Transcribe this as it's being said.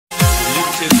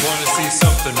kids want to see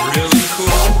something really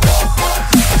cool?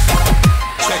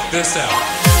 Check this out.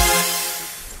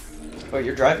 Oh,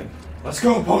 you're driving. Let's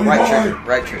go, pony Right boy! trigger.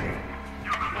 Right trigger.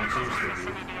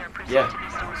 Yeah.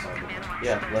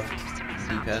 Yeah, left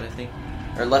D-pad, I think.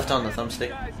 Or left on the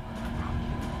thumbstick.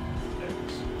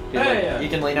 You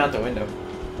can lean out the window.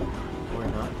 Or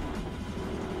not.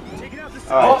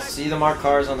 Alright, see the marked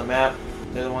cars on the map?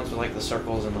 They're the ones with like the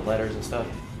circles and the letters and stuff.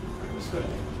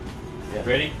 Yeah.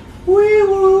 Ready? Wee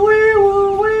woo, wee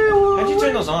woo, wee woo. How'd you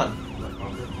turn those on?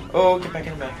 Oh, get back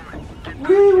in the map.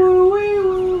 Wee woo, wee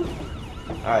woo.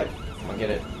 Alright, I'll get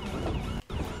it.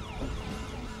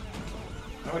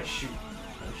 How do I shoot?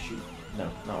 No,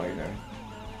 not while you're driving.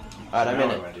 Alright, I'm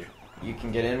in it. You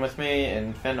can get in with me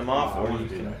and fend them off, or you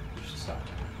can... You should stop.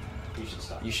 You should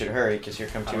stop. You should hurry, because here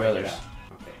come two others.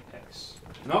 Okay, X.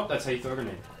 Nope, that's how you throw a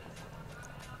grenade.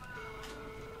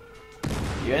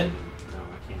 You in? No,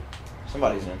 I can't.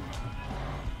 Somebody's in.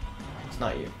 It's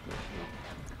not you.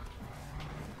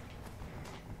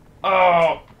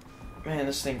 Oh! Man,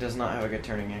 this thing does not have a good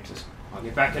turning axis. I'll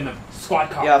get back in the squad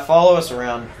car. Yeah, follow us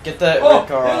around. Get that red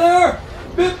car off.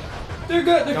 There they are! They're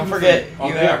good. They're Don't forget,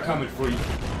 you they are coming for you.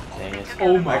 Dang it.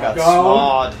 Oh my I got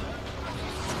God. smawed.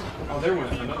 Oh, there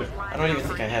went another. I don't even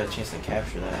think I had a chance to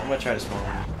capture that. I'm gonna try to small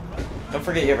one. Don't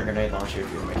forget you have a grenade launcher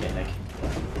if you're a mechanic.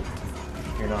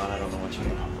 If you're not, I don't know what you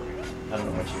mean. I don't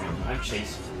know what you mean. I'm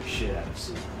chasing the shit out of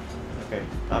C. Okay,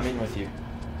 I'm in with you.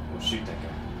 We'll shoot that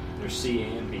guy. There's C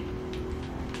and B.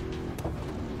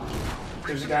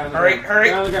 There's a guy on the Hurry, ground. hurry!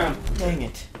 Guy on the ground. Dang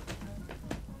it.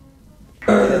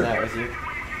 I'm in that with you.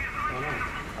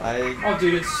 Oh,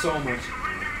 dude, it's so much.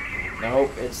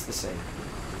 Nope, it's the same.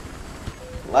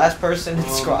 Last person in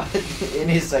squad in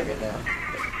his second now.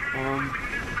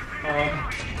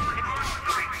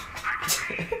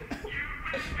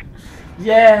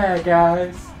 Yeah,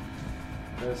 guys.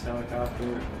 Best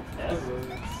helicopter ever.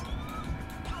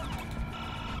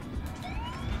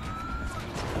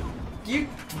 You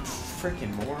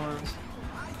freaking morons.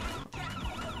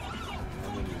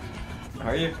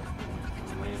 Are you?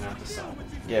 I'm laying out the side.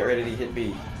 Get ready to hit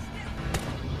B.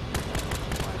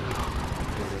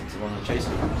 Because it's the one I'm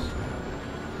chasing.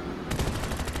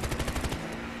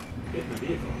 Get in the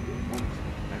vehicle.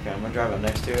 Okay, I'm gonna drive up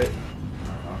next to it.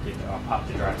 I'll pop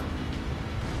the driver.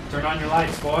 Turn on your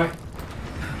lights, boy.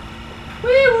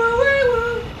 Wee woo, wee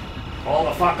woo. Pull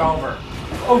the fuck over.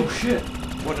 Oh shit.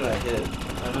 What did I hit?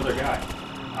 Another guy.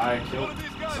 I killed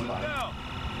somebody. I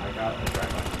got a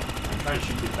driver. I'm trying to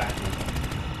shoot this back in.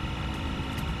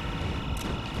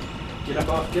 Get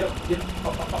up, get up, get up.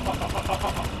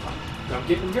 I'm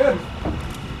getting good.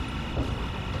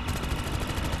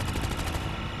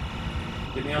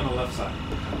 Get me on the left side.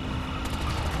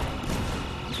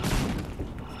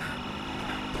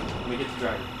 Let me get the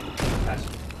driver. Pass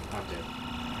me. I'm dead.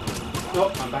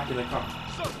 Nope, I'm back in the car.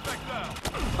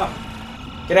 Ah.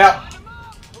 Get out!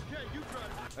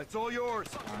 That's all yours.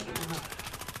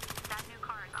 That new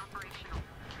car is operational.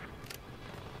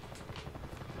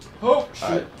 Oh, shit.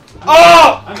 Right.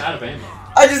 Oh! I'm out of ammo.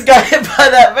 I just got hit by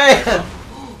that van!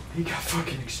 He got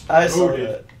fucking I saw exploded.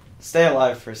 that. Stay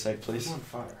alive for a sec, please. He's on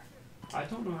fire. I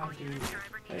don't know how to do...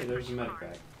 Hey, there's a medic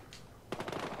bag.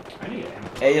 I need ammo.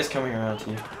 A is coming around to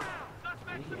you.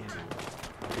 I need ammo.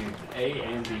 Dude, A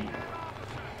and B.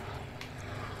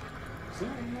 Is there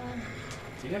ammo?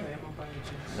 Do you have ammo by any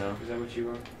chance? No. Is that what you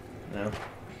are? No.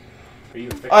 Are you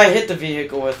a fixer? I hit the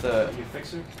vehicle with Are a... you a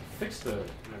fixer? Fix the... Never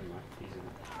mind. He's in it.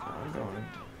 I'm going.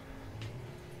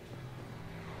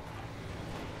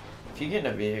 If you get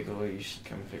in a vehicle, you should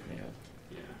come pick me up.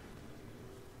 Yeah.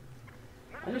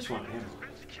 I just want ammo.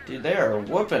 Dude, they are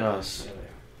whooping us. Yeah, they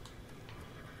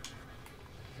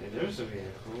are. Hey, there's a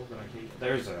vehicle, but I can't...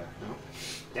 There's a... No.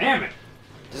 Damn it!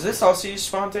 Does this also use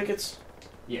spawn tickets?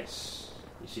 Yes.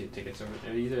 You see the tickets over...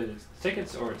 Either it's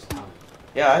tickets or it's time.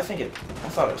 Yeah, I think it... I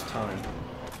thought it was time.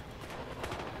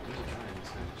 There's a guy in this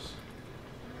house.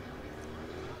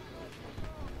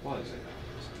 What is it?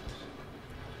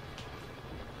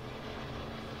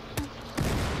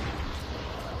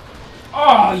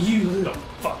 Oh, you little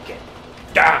fucking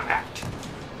damn it!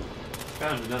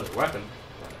 Found another weapon.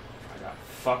 I got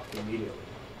fucked immediately.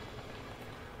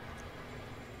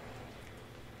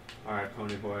 Alright,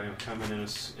 pony boy, I'm coming in a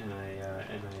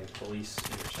police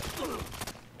intersection.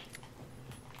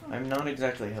 I'm not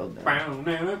exactly held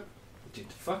down. Dude,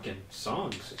 the fucking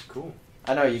songs is cool.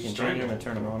 I know, you can change them and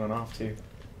turn them on and off, too.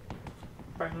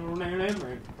 How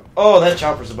Oh, that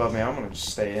chopper's above me. I'm gonna just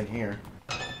stay in here.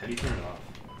 do you turn it off?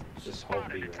 It's just hold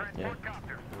B, right? Yeah.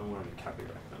 I don't want any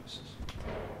copyright notices.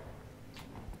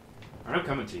 Alright, I'm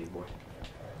coming to you, boy.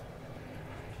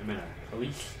 I'm in a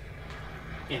police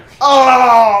Yeah.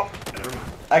 Oh! Never mind.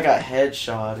 I got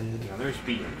headshotted. Yeah, there's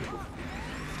B.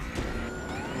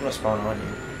 I'm gonna spawn on you.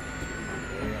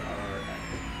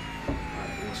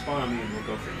 Alright, we'll spawn on me and we'll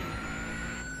go for you.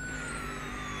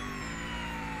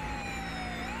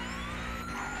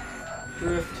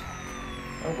 Drift.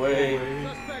 Away.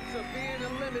 Suspects are being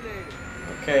eliminated.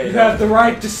 Okay. You have the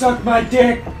right to suck my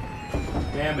dick!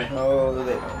 Damn it. Oh,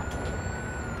 they don't. Hang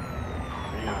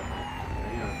on.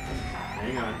 Hang on.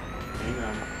 Hang on. Hang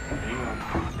on. Hang on.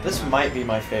 Hang This on. might be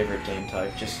my favorite game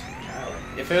type. Just I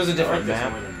like- if it was a I different like this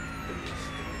map. more than this.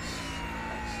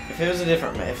 If it was a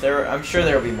different map, if there, I'm sure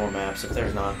there will be more maps. If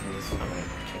there's not, then I'm gonna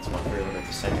cancel my preload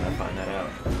the second I find that out.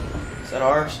 Is that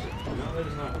ours? No, that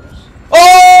is not ours.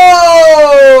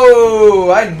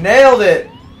 Oh! I nailed it.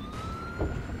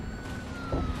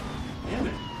 Damn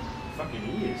it. Fucking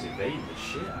E is evading the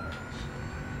shit out of us.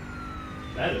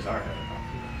 That is our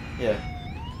helicopter. Yeah.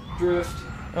 Drift.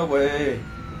 Away.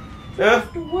 Yeah.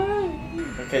 Away.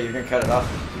 Okay, you're gonna cut it off.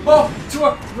 Oh, to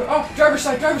our, oh, driver's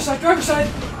side, driver's side, driver's side.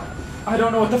 I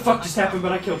don't know what the fuck just happened,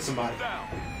 but I killed somebody.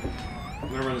 I'm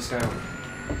gonna run this guy over.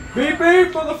 Beep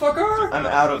beep, motherfucker! I'm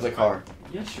out of the car.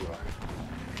 Yes, you are.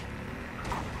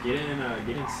 Get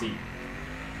in C.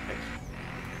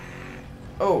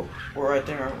 Oh, we're right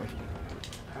there, aren't we?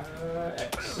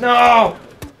 X. No!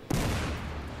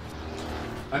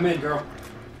 I'm in, girl.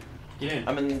 Get in.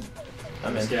 I'm in.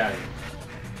 Let's get out of here.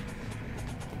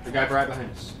 The guy right behind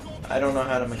us. I don't know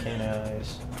how to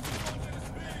mechanize.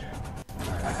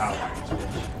 Alright, I hotwired this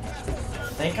bitch. I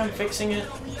think I'm fixing it. I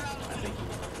think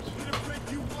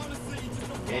he was.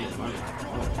 Gain his money.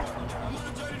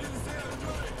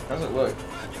 How's it look?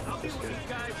 It's good.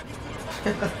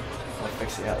 I'll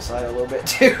fix the outside a little bit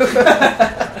too.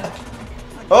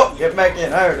 Oh, get back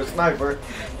in. I heard a sniper.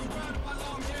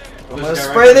 I'm gonna guy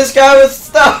spray right this guy with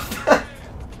stuff.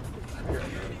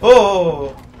 Oh,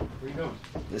 Where you going?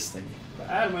 this thing.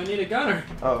 Adam, I need a gunner.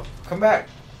 Oh, come back.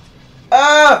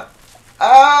 Ah!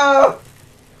 Ah!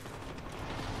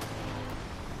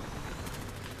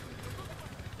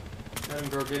 Adam,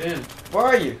 girl, get in. Where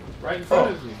are you? Right in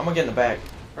front Oh, of me. I'm gonna get in the back.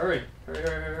 Hurry. Hurry, hurry,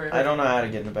 hurry, hurry. I don't know how to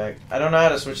get in the back. I don't know how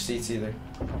to switch seats either.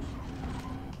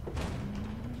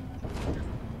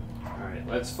 Alright,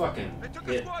 let's fucking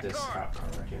hit this cop car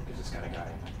right here, because it's got a guy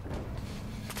in it.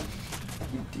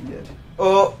 You did.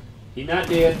 Oh! He not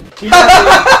dead. He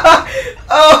not dead.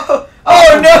 Oh!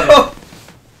 Oh no!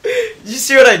 Did you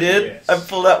see what I did? Yes. I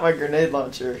pulled out my grenade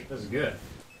launcher. That was good.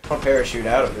 I'll parachute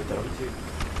out of it though. Me too.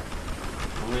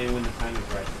 Only when the time is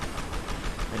right.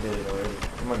 I did it already.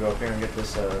 I'm gonna go up here and get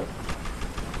this zip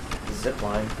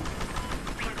line. Be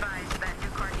advised that new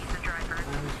car needs a driver.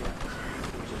 Time is right.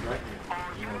 Which is right now.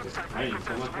 You know, just, I didn't even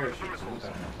fill my parachute, so what's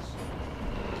that?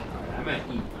 Alright, I'm at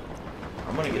E.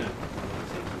 I'm gonna get.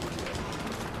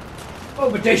 Oh,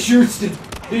 but they shoots them.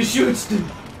 They shoots them.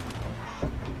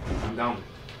 I'm down.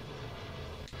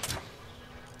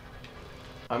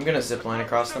 I'm gonna zip line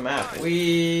across the map.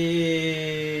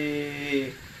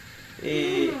 Wee.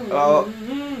 Oh,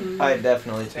 I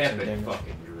definitely took some Epic damage.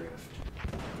 fucking drift.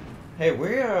 Hey,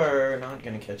 we are not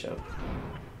gonna catch up.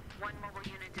 One mobile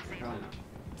unit disabled. Probably not.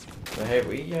 But hey,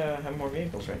 we have more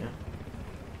vehicles right now.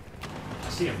 I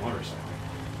see a motorcycle. I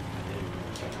didn't even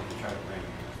know, so I'm gonna try to ram it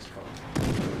in this car.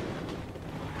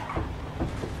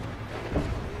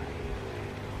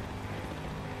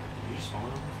 You just spawn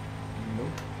on me? Nope.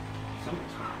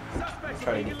 Somebody's spawned. I'm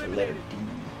trying to get the letter D.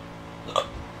 I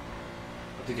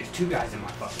think there's two guys in my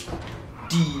fucking car.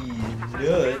 D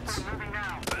nuts.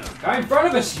 Guy in front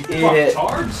of us, you Idiot.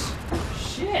 fucktards!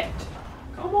 Shit!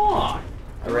 Come on!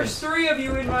 There Alright. was 3 of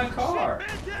you in my car!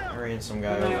 I ran some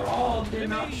guy And they over. all did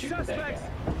not shoot that guy.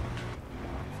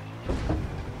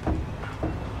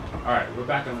 Alright, we're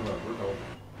back on the road. We're golden.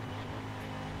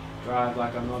 Drive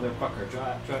like a motherfucker.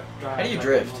 Drive. How do you like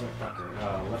drift? A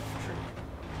motherfucker. Left trigger.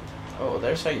 Oh,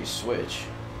 there's how you switch.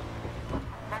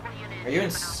 Mobile unit Are you in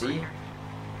is no C? longer.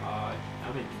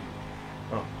 I'm in D.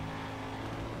 Oh,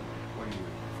 What are you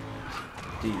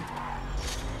D. in? I'm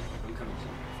coming to you.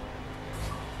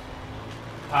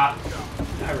 Pop!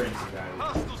 I ran some guy.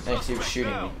 Thanks, he was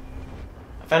shooting me.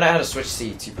 I found out how to switch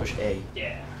seats. You push A.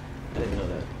 Yeah. I didn't know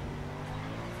that.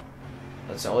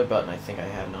 That's the only button I think I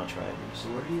have not tried. So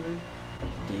where are you in?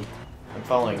 D. I'm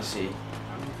following C.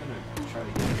 I'm gonna try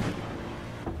to get in.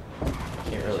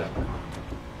 Can't really. Oh,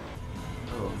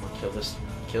 I'm gonna kill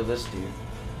this dude.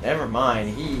 Never mind,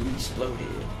 he exploded.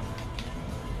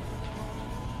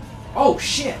 Oh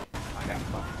shit! I got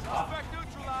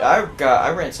fucked up.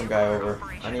 I ran some guy over.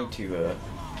 I need to Where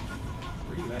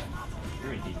you at?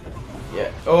 You're in D.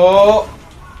 yeah. Oh!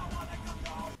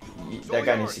 That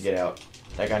guy needs to get out.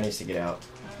 That guy needs to get out.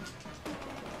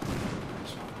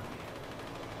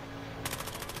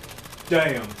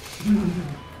 Damn.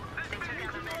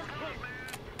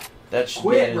 That should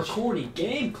Quit be recording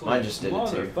game clip. Mine just did it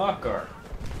too. Motherfucker.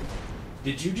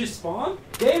 Did you just spawn?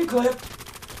 Game clip.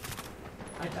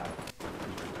 I died.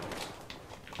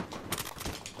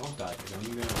 Don't die, because I'm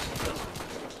even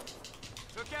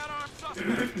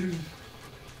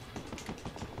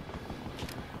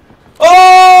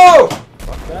Oh!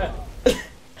 Fuck that.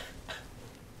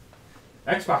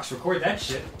 Xbox, record that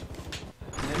shit.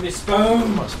 Let me spawn.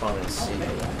 I'm gonna spawn in C.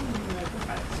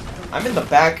 I'm in the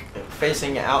back,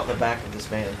 facing out the back of this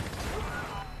van.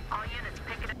 All units,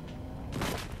 pick it up.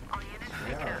 All units,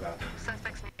 pick it up.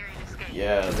 Suspects nearing escape.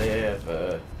 Yeah, they have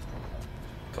a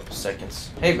couple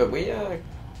seconds. Hey, but we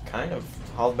kind of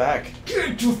hauled back.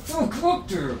 Get the fuck up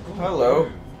there. Hello.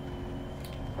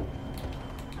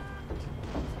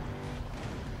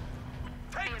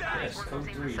 Yes, code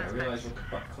 3. I realize what the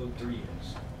fuck code 3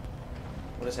 is.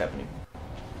 What is happening?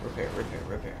 Repair, repair,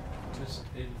 repair. Just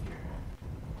in here.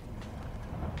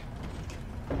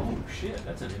 Oh shit,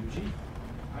 that's an MG.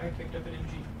 I picked up an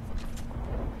MG.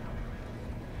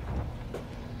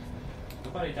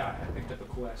 Nobody died. I picked up a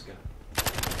cool ass gun. I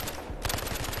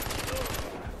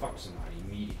fucked somebody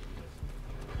immediately.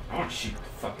 I want to shoot the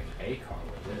fucking A car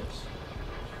with this.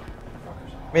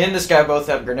 Fuckers. Me and this guy both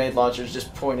have grenade launchers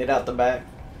just pointed out the back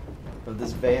of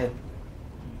this van.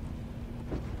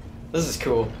 This is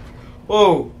cool.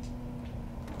 Whoa!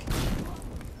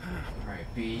 Alright,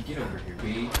 B, get over here,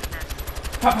 B.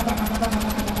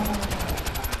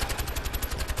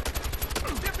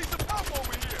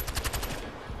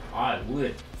 I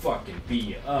lit fucking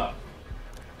B up.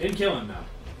 Didn't kill him though.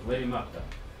 Lit him up though.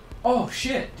 Oh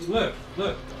shit! Dude, look,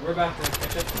 look. We're about to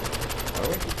catch up to him. Are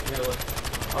we? Yeah, look.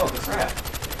 Oh, crap.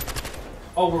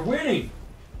 Oh, we're winning!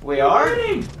 We are? We're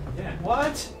winning! Yeah.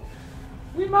 What?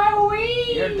 We might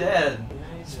win! You're dead.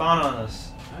 Yeah, Spawn on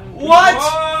us. What?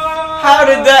 How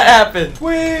did that happen?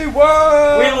 We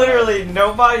won! We literally,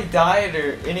 nobody died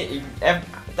or any. That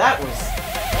was.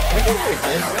 We did it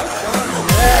again.